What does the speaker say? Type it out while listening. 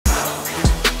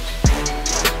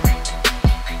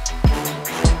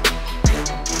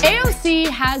AOC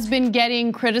has been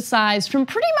getting criticized from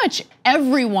pretty much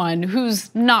everyone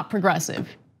who's not progressive.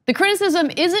 The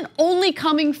criticism isn't only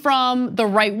coming from the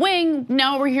right wing.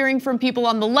 Now we're hearing from people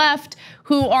on the left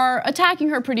who are attacking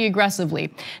her pretty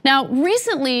aggressively. Now,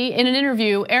 recently in an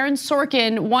interview, Aaron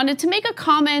Sorkin wanted to make a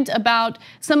comment about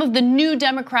some of the new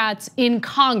Democrats in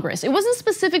Congress. It wasn't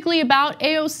specifically about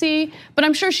AOC, but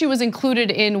I'm sure she was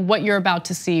included in what you're about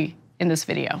to see in this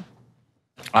video.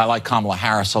 I like Kamala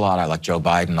Harris a lot. I like Joe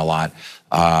Biden a lot.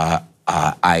 I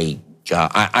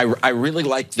really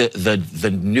like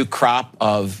the new crop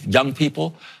of young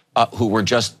people who were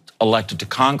just elected to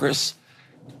Congress.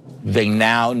 They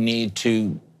now need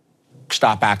to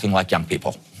stop acting like young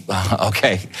people.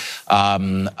 Okay,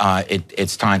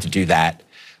 it's time to do that.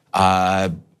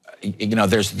 You know,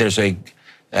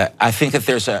 I think that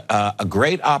there's a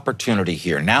great opportunity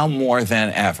here now more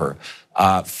than ever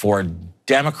for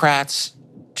Democrats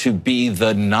to be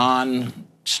the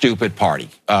non-stupid party,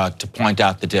 to point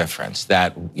out the difference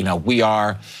that, you know,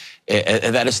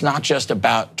 that it's not just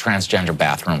about transgender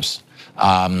bathrooms.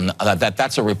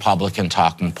 That's a Republican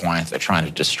talking point they're trying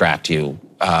to distract you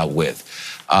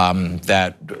with.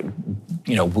 That,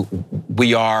 you know,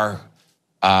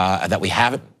 that we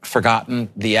haven't forgotten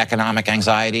the economic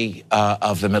anxiety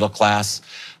of the middle class,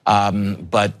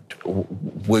 but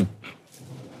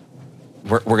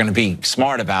we're going to be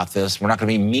smart about this. We're not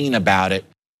going to be mean about it.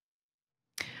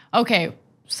 Okay,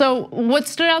 so what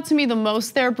stood out to me the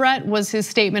most there, Brett, was his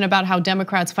statement about how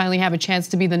Democrats finally have a chance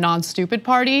to be the non-stupid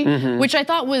party, which I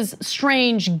thought was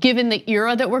strange given the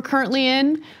era that we're currently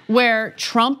in, where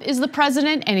Trump is the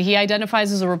president and he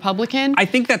identifies as a Republican. I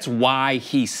think that's why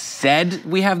he said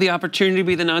we have the opportunity to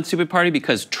be the non-stupid party,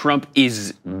 because Trump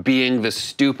is being the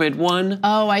stupid one.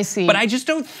 Oh, I see. But I just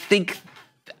don't think,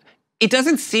 it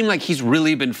doesn't seem like he's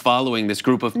really been following this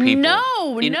group of people.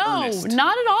 No,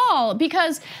 not at all.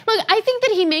 Because look, I think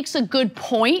that he makes a good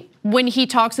point when he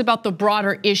talks about the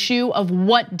broader issue of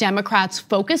what Democrats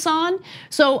focus on.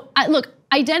 So look,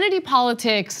 identity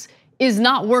politics is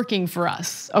not working for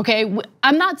us, okay?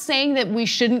 I'm not saying that we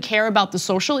shouldn't care about the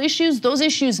social issues. Those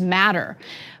issues matter.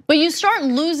 But you start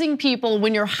losing people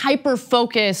when you're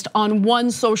hyper-focused on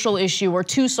one social issue or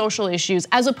two social issues,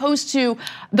 as opposed to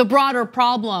the broader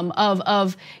problem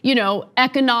of you know,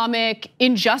 economic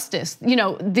injustice, you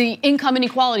know, the income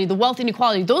inequality, the wealth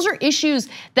inequality. Those are issues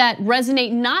that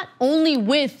resonate not only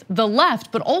with the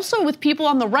left, but also with people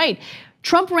on the right.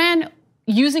 Trump ran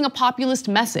using a populist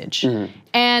message,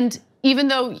 and even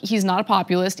though he's not a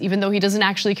populist, even though he doesn't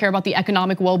actually care about the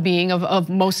economic well-being of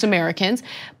most Americans.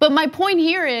 But my point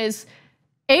here is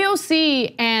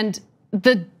AOC and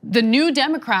the new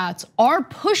Democrats are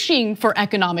pushing for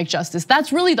economic justice.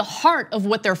 That's really the heart of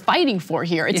what they're fighting for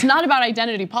here. It's not about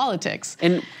identity politics.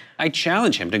 And I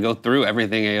challenge him to go through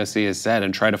everything AOC has said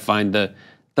and try to find the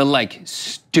like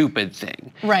stupid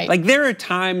thing. Right. Like there are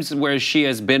times where she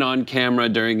has been on camera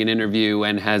during an interview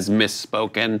and has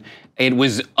misspoken. It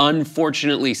was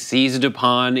unfortunately seized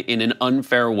upon in an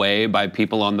unfair way by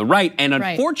people on the right. And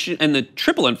and the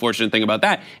triple unfortunate thing about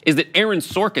that is that Aaron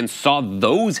Sorkin saw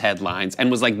those headlines and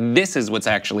was like, this is what's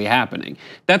actually happening.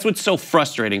 That's what's so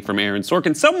frustrating from Aaron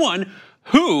Sorkin, someone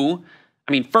who,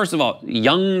 I mean, first of all,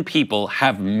 young people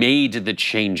have made the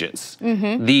changes.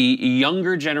 The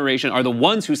younger generation are the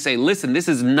ones who say, listen, this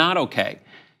is not okay.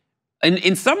 And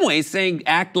in some ways, saying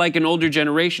act like an older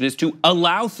generation is to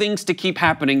allow things to keep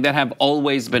happening that have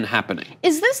always been happening.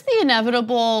 Is this the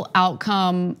inevitable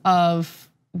outcome of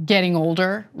getting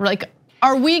older? Like,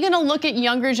 are we gonna look at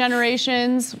younger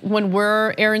generations when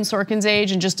we're Aaron Sorkin's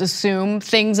age and just assume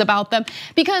things about them?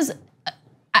 Because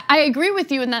I agree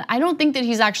with you in that I don't think that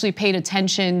he's actually paid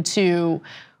attention to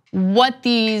what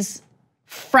these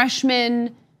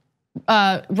freshmen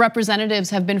representatives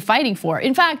have been fighting for.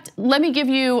 In fact, let me give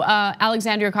you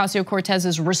Alexandria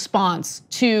Ocasio-Cortez's response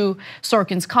to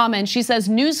Sorkin's comment. She says,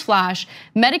 newsflash,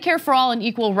 Medicare for all and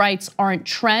equal rights aren't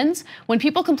trends. When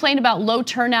people complain about low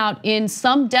turnout in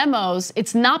some demos,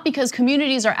 it's not because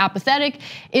communities are apathetic,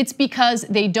 it's because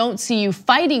they don't see you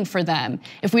fighting for them.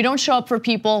 If we don't show up for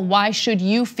people, why should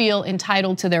you feel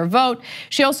entitled to their vote?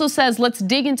 She also says, let's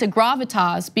dig into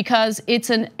gravitas because it's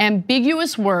an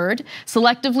ambiguous word,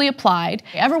 selectively applied.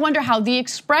 Ever wonder how the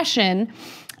expression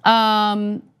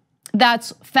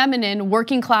that's feminine,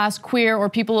 working class, queer, or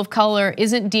people of color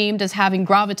isn't deemed as having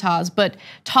gravitas, but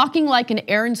talking like an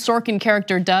Aaron Sorkin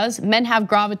character does, men have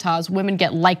gravitas, women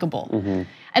get likable.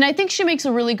 And I think she makes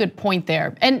a really good point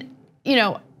there. And you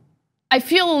know, I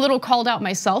feel a little called out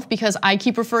myself because I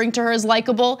keep referring to her as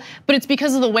likable, but it's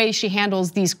because of the way she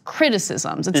handles these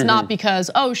criticisms. It's not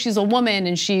because, oh, she's a woman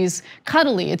and she's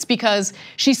cuddly. It's because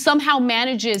she somehow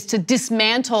manages to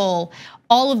dismantle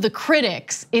all of the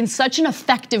critics in such an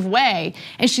effective way.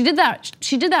 And she did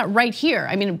that right here.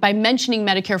 I mean, by mentioning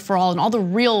Medicare for all and all the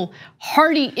real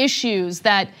hearty issues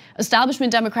that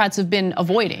establishment Democrats have been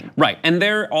avoiding. Right, and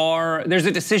there's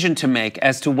a decision to make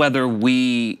as to whether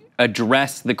we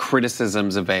address the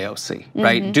criticisms of AOC,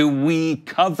 right? Do we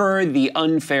cover the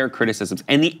unfair criticisms?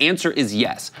 And the answer is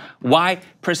yes. Why?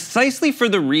 Precisely for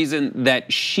the reason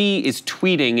that she is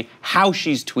tweeting how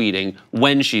she's tweeting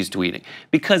when she's tweeting.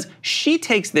 Because she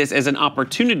takes this as an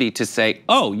opportunity to say,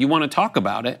 oh, you want to talk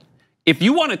about it? If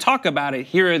you want to talk about it,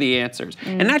 here are the answers.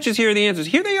 And not just here are the answers,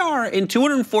 here they are in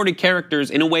 240 characters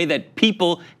in a way that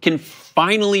people can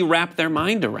finally wrap their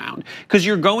mind around. Because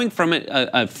you're going from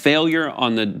a failure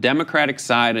on the Democratic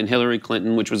side and Hillary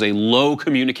Clinton, which was a low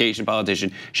communication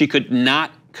politician. She could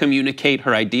not communicate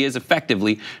her ideas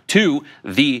effectively, to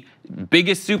the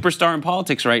biggest superstar in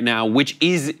politics right now, which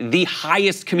is the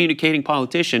highest communicating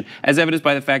politician, as evidenced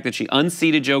by the fact that she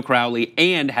unseated Joe Crowley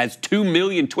and has 2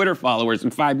 million Twitter followers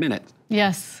in 5 minutes.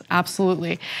 Yes,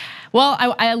 absolutely. Well,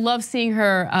 I love seeing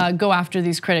her go after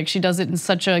these critics. She does it in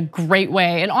such a great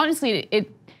way. And honestly, it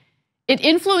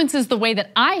influences the way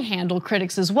that I handle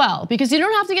critics as well, because you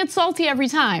don't have to get salty every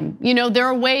time. You know, there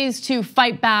are ways to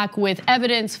fight back with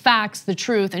evidence, facts, the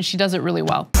truth, and she does it really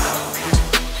well.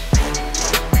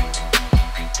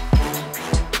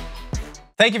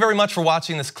 Thank you very much for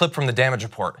watching this clip from The Damage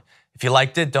Report. If you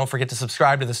liked it, don't forget to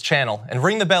subscribe to this channel and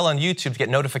ring the bell on YouTube to get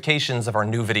notifications of our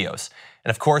new videos.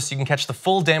 And of course, you can catch the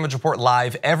full Damage Report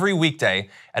live every weekday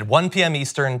at 1 p.m.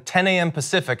 Eastern, 10 a.m.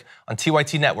 Pacific on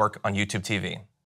TYT Network on YouTube TV.